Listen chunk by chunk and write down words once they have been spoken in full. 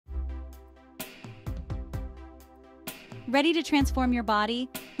Ready to transform your body?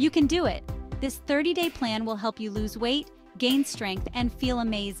 You can do it! This 30-day plan will help you lose weight, gain strength, and feel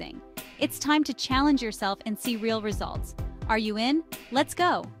amazing. It's time to challenge yourself and see real results. Are you in? Let's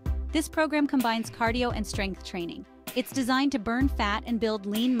go! This program combines cardio and strength training. It's designed to burn fat and build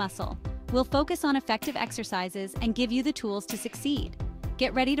lean muscle. We'll focus on effective exercises and give you the tools to succeed.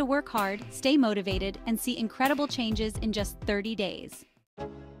 Get ready to work hard, stay motivated, and see incredible changes in just 30 days.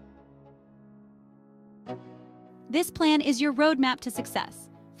 This plan is your roadmap to success.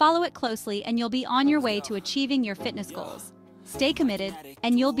 Follow it closely and you'll be on your way to achieving your fitness goals. Stay committed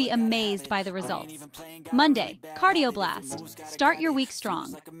and you'll be amazed by the results. Monday, cardio blast. Start your week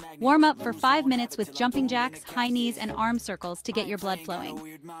strong. Warm up for 5 minutes with jumping jacks, high knees, and arm circles to get your blood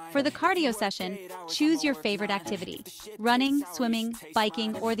flowing. For the cardio session, choose your favorite activity: running, swimming,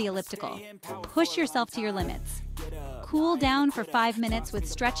 biking, or the elliptical. Push yourself to your limits. Cool down for 5 minutes with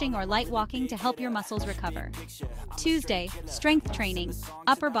stretching or light walking to help your muscles recover. Tuesday, strength training,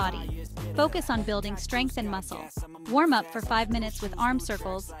 upper body. Focus on building strength and muscle. Warm up for 5 minutes with arm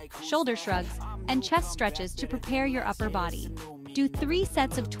circles, shoulder shrugs, and chest stretches to prepare your upper body. Do 3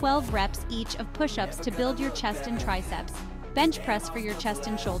 sets of 12 reps each of push-ups to build your chest and triceps, bench press for your chest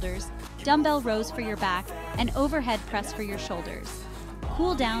and shoulders, dumbbell rows for your back, and overhead press for your shoulders.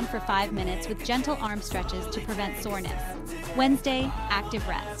 Cool down for 5 minutes with gentle arm stretches to prevent soreness. Wednesday, active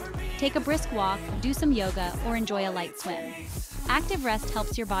rest. Take a brisk walk, do some yoga, or enjoy a light swim. Active rest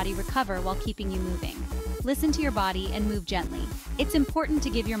helps your body recover while keeping you moving. Listen to your body and move gently. It's important to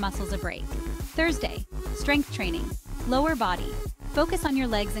give your muscles a break. Thursday, strength training, lower body. Focus on your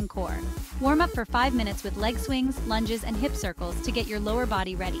legs and core. Warm up for 5 minutes with leg swings, lunges, and hip circles to get your lower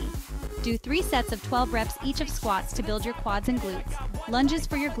body ready. Do 3 sets of 12 reps each of squats to build your quads and glutes, lunges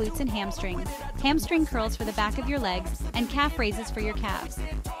for your glutes and hamstrings, hamstring curls for the back of your legs, and calf raises for your calves.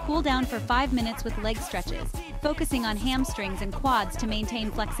 Cool down for 5 minutes with leg stretches, focusing on hamstrings and quads to maintain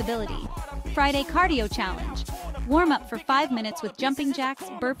flexibility. Friday cardio challenge. Warm up for 5 minutes with jumping jacks,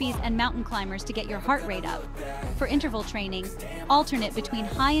 burpees, and mountain climbers to get your heart rate up. For interval training, alternate between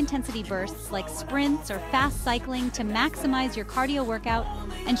high-intensity bursts like sprints or fast cycling to maximize your cardio workout,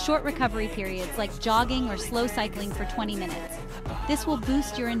 and short recovery periods like jogging or slow cycling for 20 minutes. This will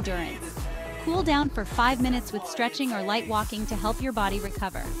boost your endurance. Cool down for 5 minutes with stretching or light walking to help your body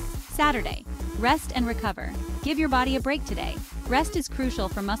recover. Saturday, rest and recover. Give your body a break today. Rest is crucial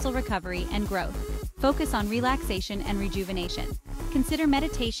for muscle recovery and growth. Focus on relaxation and rejuvenation. Consider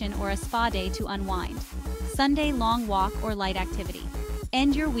meditation or a spa day to unwind. Sunday, long walk or light activity.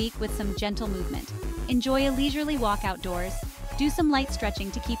 End your week with some gentle movement. Enjoy a leisurely walk outdoors. Do some light stretching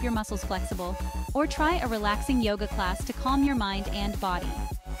to keep your muscles flexible, or try a relaxing yoga class to calm your mind and body.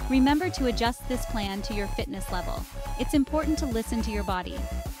 Remember to adjust this plan to your fitness level. It's important to listen to your body.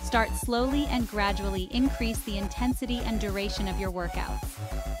 Start slowly and gradually increase the intensity and duration of your workouts.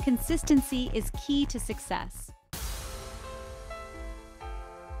 Consistency is key to success.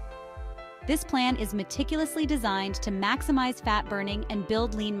 This plan is meticulously designed to maximize fat burning and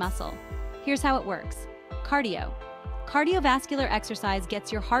build lean muscle. Here's how it works. Cardio. Cardiovascular exercise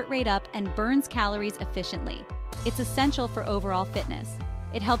gets your heart rate up and burns calories efficiently. It's essential for overall fitness.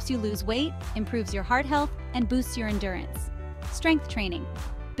 It helps you lose weight, improves your heart health, and boosts your endurance. Strength training.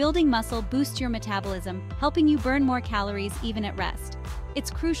 Building muscle boosts your metabolism, helping you burn more calories even at rest.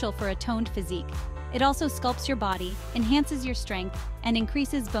 It's crucial for a toned physique. It also sculpts your body, enhances your strength, and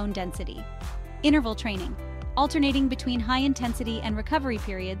increases bone density. Interval training. Alternating between high-intensity and recovery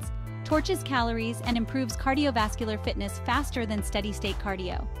periods, torches calories and improves cardiovascular fitness faster than steady-state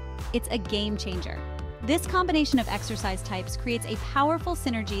cardio. It's a game changer. This combination of exercise types creates a powerful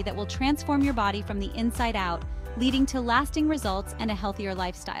synergy that will transform your body from the inside out, leading to lasting results and a healthier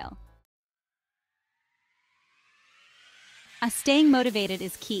lifestyle. Staying motivated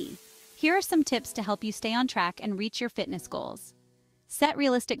is key. Here are some tips to help you stay on track and reach your fitness goals. Set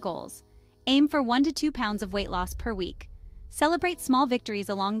realistic goals. Aim for 1 to 2 pounds of weight loss per week. Celebrate small victories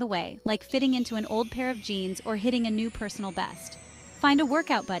along the way, like fitting into an old pair of jeans or hitting a new personal best. Find a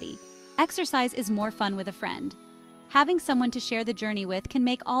workout buddy. Exercise is more fun with a friend. Having someone to share the journey with can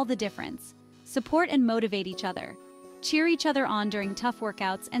make all the difference. Support and motivate each other. Cheer each other on during tough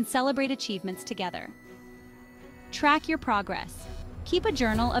workouts and celebrate achievements together. Track your progress. Keep a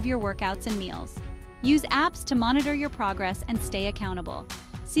journal of your workouts and meals. Use apps to monitor your progress and stay accountable.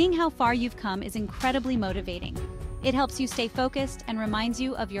 Seeing how far you've come is incredibly motivating. It helps you stay focused and reminds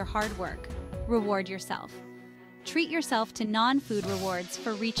you of your hard work. Reward yourself. Treat yourself to non-food rewards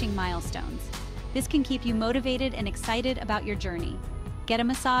for reaching milestones. This can keep you motivated and excited about your journey. Get a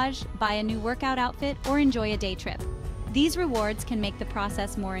massage, buy a new workout outfit, or enjoy a day trip. These rewards can make the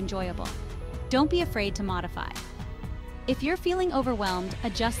process more enjoyable. Don't be afraid to modify. If you're feeling overwhelmed,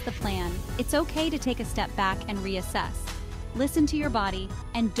 adjust the plan. It's okay to take a step back and reassess. Listen to your body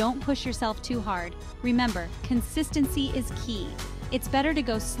and don't push yourself too hard. Remember, consistency is key. It's better to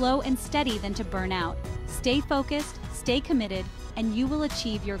go slow and steady than to burn out. Stay focused, stay committed, and you will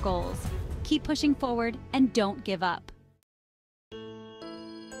achieve your goals. Keep pushing forward and don't give up.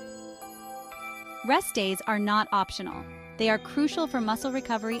 Rest days are not optional. They are crucial for muscle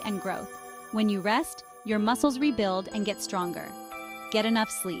recovery and growth. When you rest, your muscles rebuild and get stronger. Get enough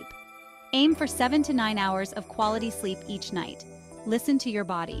sleep. Aim for 7 to 9 hours of quality sleep each night. Listen to your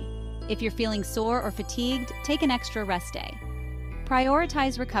body. If you're feeling sore or fatigued, take an extra rest day.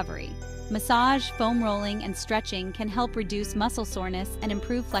 Prioritize recovery. Massage, foam rolling, and stretching can help reduce muscle soreness and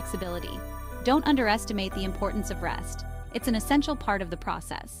improve flexibility. Don't underestimate the importance of rest. It's an essential part of the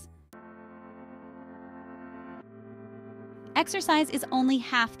process. Exercise is only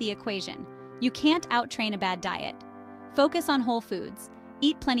half the equation. You can't out-train a bad diet. Focus on whole foods.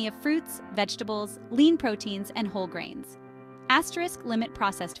 Eat plenty of fruits, vegetables, lean proteins, and whole grains. Asterisk, limit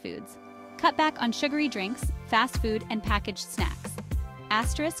processed foods. Cut back on sugary drinks, fast food, and packaged snacks.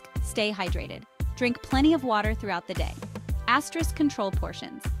 Asterisk, stay hydrated. Drink plenty of water throughout the day. Asterisk, control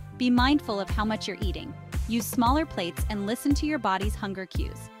portions. Be mindful of how much you're eating. Use smaller plates and listen to your body's hunger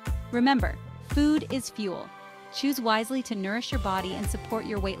cues. Remember, food is fuel. Choose wisely to nourish your body and support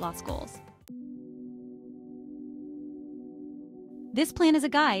your weight loss goals. This plan is a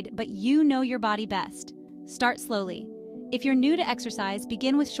guide, but you know your body best. Start slowly. If you're new to exercise,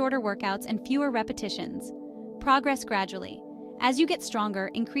 begin with shorter workouts and fewer repetitions. Progress gradually. As you get stronger,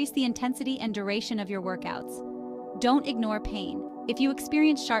 increase the intensity and duration of your workouts. Don't ignore pain. If you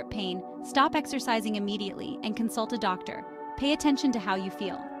experience sharp pain, stop exercising immediately and consult a doctor. Pay attention to how you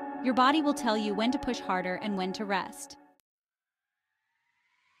feel. Your body will tell you when to push harder and when to rest.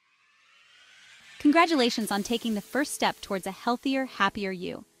 Congratulations on taking the first step towards a healthier, happier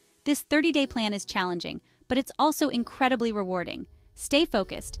you. This 30-day plan is challenging, but it's also incredibly rewarding. Stay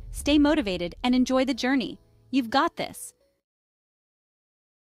focused, stay motivated, and enjoy the journey. You've got this.